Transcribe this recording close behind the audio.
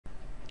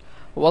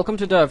Welcome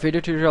to the video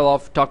tutorial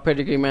of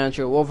Pedigree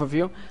Manager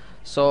overview.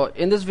 So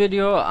in this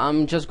video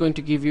I'm just going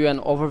to give you an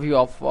overview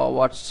of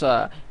what's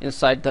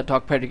inside the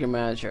Pedigree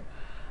Manager,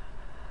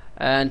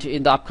 and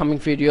in the upcoming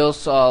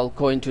videos I'll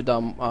go into the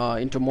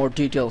into more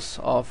details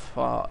of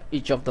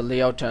each of the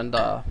layout and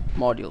the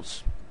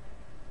modules.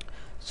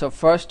 So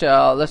first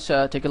let's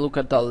take a look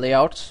at the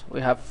layouts.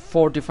 We have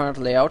 4 different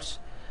layouts,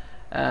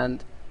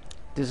 and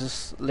this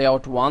is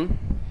layout 1,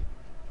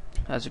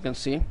 as you can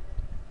see.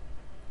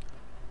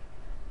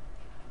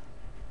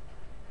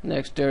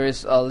 Next there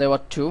is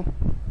layout 2.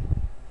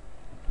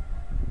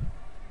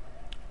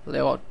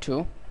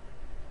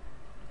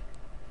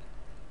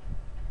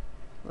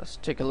 Let's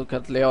take a look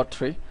at layout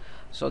 3.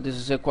 So this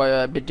is quite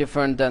a bit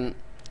different than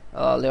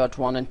layout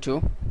 1 and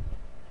 2.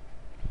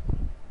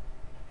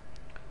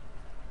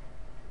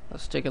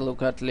 Let's take a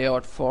look at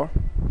layout 4.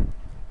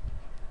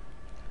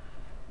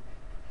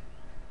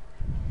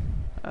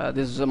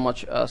 This is a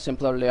much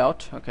simpler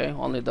layout. Okay,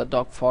 only the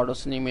dog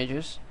photos and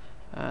images,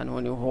 and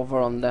when you hover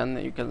on them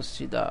you can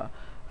see the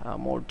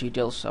more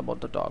details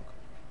about the dog.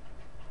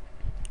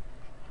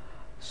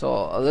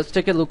 So let's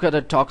take a look at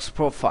a dog's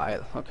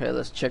profile. Okay,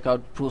 let's check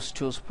out Bruce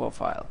 2's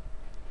profile.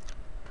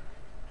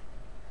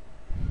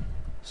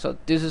 So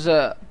this is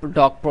a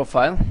dog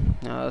profile.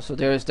 So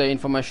there is the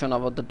information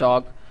about the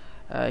dog.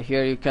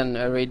 Here you can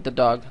rate the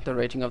dog, the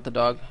rating of the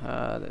dog.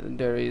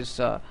 There is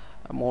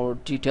more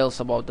details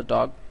about the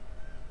dog.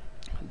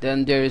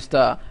 Then there is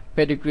the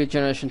pedigree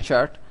generation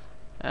chart,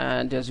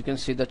 and as you can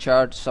see the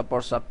chart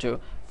supports up to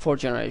 4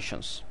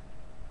 generations.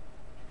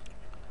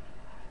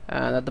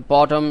 And at the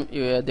bottom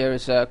there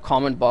is a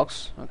comment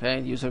box. Okay,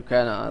 user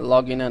can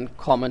log in and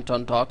comment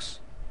on dogs.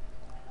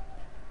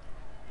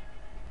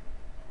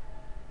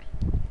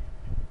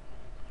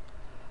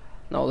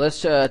 Now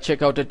let's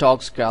check out the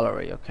dogs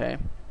gallery. Okay,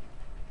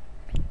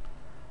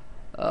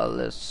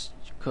 let's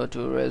go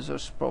to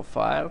Razor's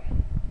profile,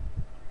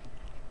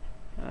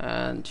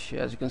 and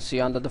as you can see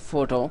under the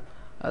photo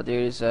there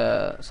is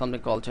something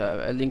called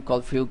a link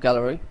called view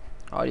gallery,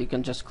 or you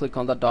can just click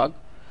on the dog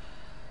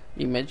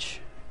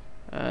image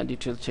and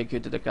it will take you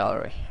to the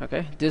gallery.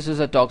 Okay, this is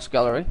a dog's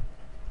gallery.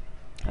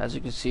 As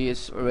you can see,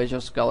 it's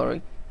Razor's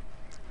gallery,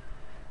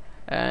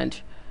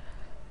 and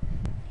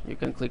you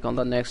can click on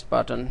the next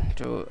button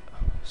to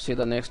see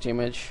the next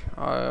image,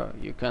 or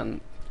you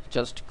can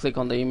just click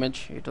on the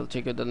image, it will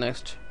take you to the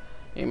next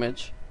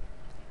image.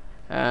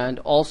 And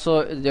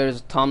also there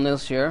is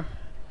thumbnails here.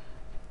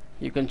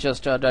 You can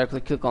just directly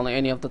click on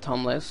any of the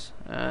thumbnails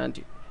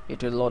and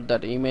it will load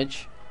that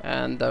image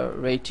and the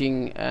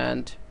rating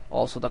and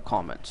also the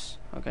comments.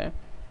 Okay,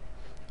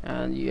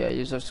 and yeah,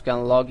 users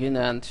can log in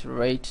and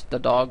rate the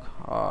dog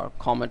or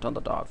comment on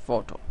the dog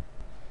photo.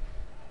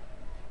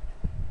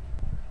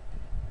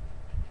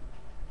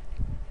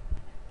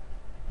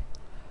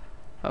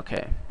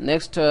 Okay,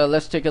 next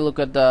let's take a look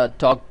at the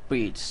dog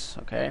breeds.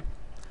 Okay,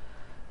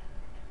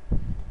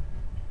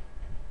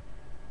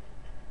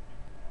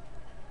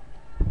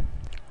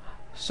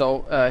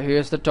 so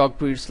here's the dog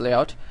breeds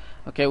layout.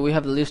 Okay, we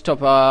have a list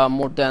of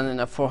more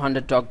than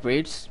 400 dog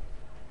breeds,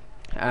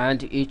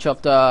 and each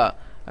of the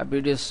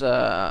breed is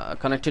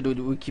connected with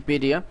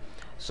Wikipedia.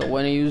 So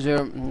when a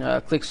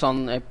user clicks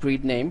on a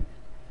breed name,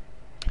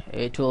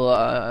 it will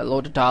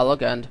load a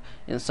dialog, and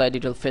inside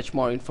it will fetch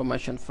more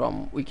information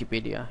from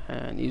Wikipedia,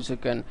 and user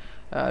can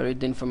read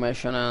the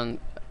information and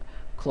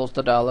close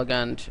the dialog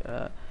and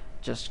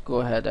just go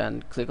ahead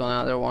and click on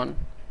another one,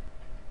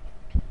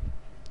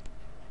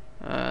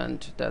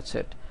 and that's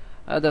it.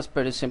 That's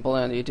pretty simple,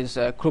 and it is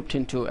grouped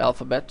into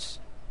alphabets,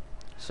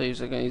 so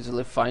user can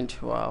easily find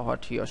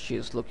what he or she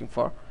is looking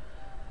for.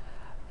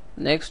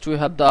 Next we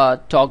have the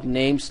dog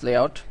names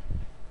layout.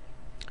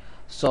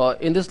 So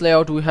in this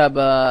layout we have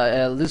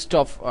a list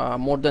of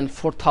more than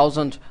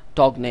 4,000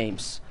 dog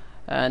names,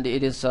 and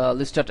it is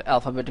listed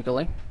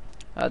alphabetically.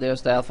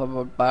 There's the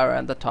alphabet bar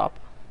at the top.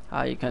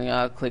 You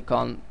can click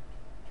on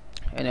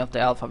any of the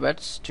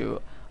alphabets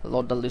to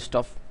load the list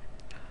of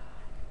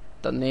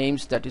the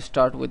names that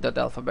start with that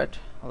alphabet.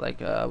 Like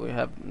we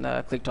have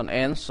clicked on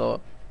N, so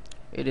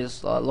it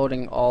is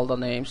loading all the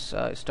names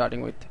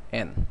starting with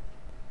N.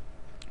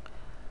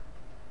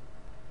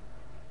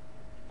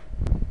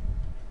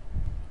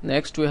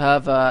 Next we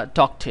have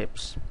dog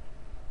tips.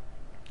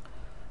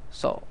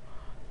 So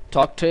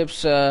dog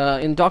tips,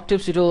 in dog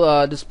tips it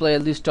will display a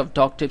list of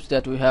dog tips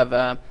that we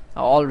have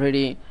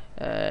already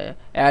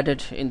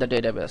added in the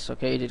database.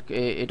 Okay,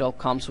 it all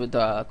comes with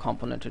the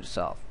component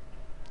itself,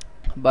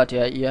 but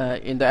yeah,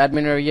 in the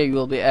admin area you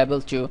will be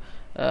able to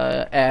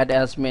add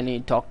as many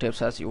dog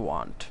tips as you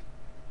want.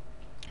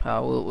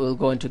 We'll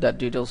go into that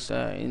details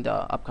in the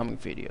upcoming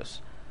videos.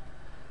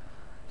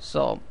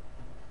 So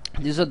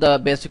these are the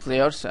basic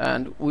layouts,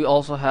 and we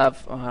also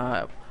have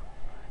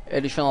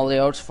additional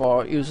layouts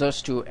for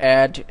users to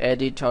add,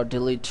 edit or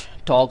delete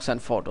dogs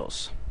and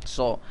photos.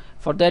 So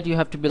for that you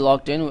have to be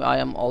logged in. I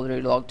am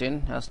already logged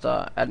in as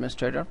the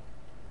administrator.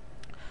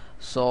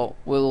 So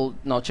we'll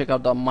now check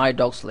out the My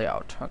Dogs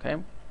layout. Okay,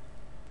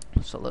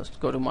 so let's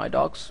go to My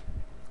Dogs.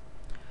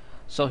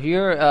 So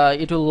here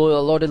it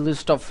will load a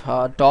list of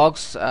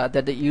dogs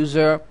that the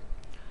user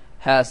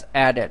has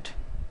added.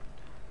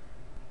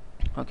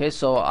 Okay,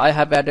 so I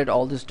have added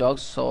all these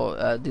dogs,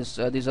 so these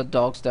are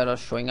dogs that are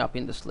showing up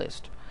in this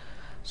list.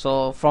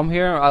 So from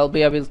here I'll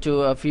be able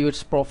to view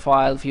its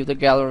profile, view the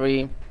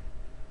gallery,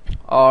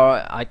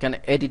 or I can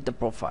edit the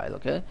profile.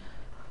 Okay,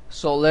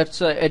 so let's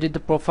edit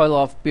the profile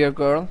of Beer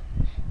Girl.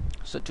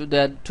 So to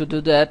do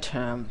that,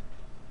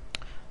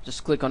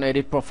 just click on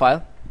edit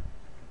profile,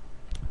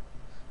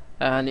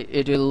 and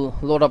it will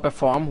load up a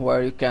form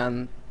where you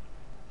can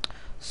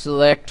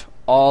select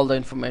all the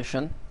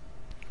information,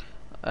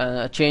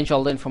 change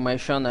all the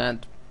information,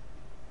 and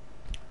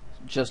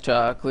just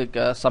click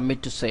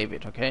submit to save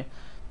it. Okay,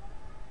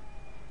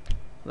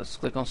 let's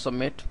click on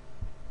submit.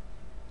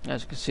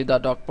 As you can see, the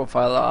dog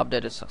profile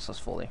updated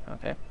successfully.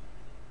 Okay,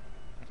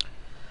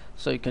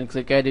 so you can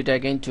click edit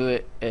again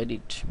to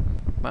edit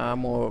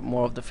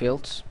more of the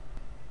fields.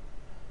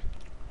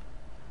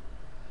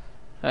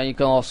 And you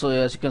can also,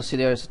 as you can see,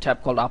 there is a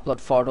tab called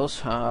upload photos.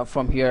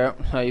 From here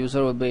a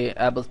user will be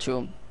able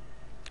to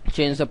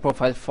change the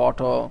profile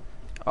photo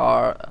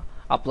or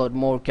upload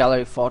more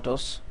gallery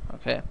photos.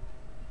 Okay,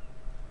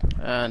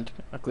 and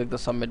click the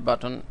submit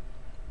button,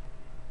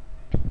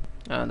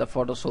 and the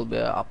photos will be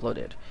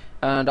uploaded,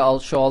 and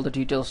I'll show all the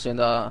details in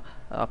the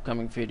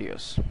upcoming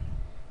videos.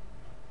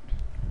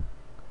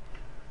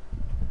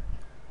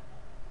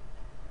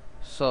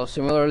 So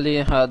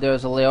similarly, there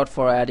is a layout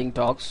for adding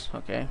dogs.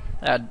 Okay,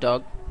 add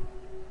dog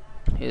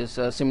is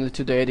similar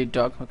to the edit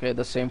dog. Okay,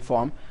 the same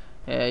form.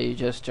 You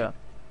just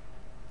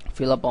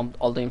fill up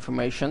all the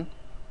information.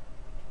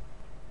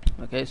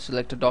 Okay,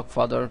 select a dog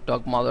father,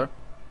 dog mother,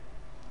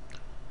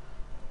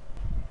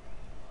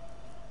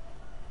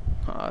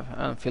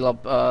 and fill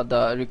up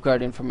the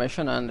required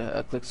information,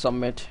 and click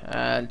submit,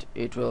 and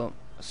it will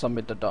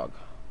submit the dog,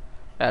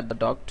 add the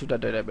dog to the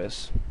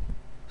database.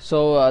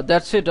 So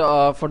that's it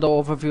for the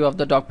overview of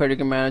the Dog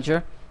Pedigree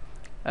Manager,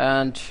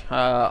 and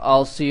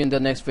I'll see you in the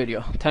next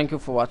video. Thank you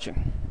for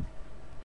watching.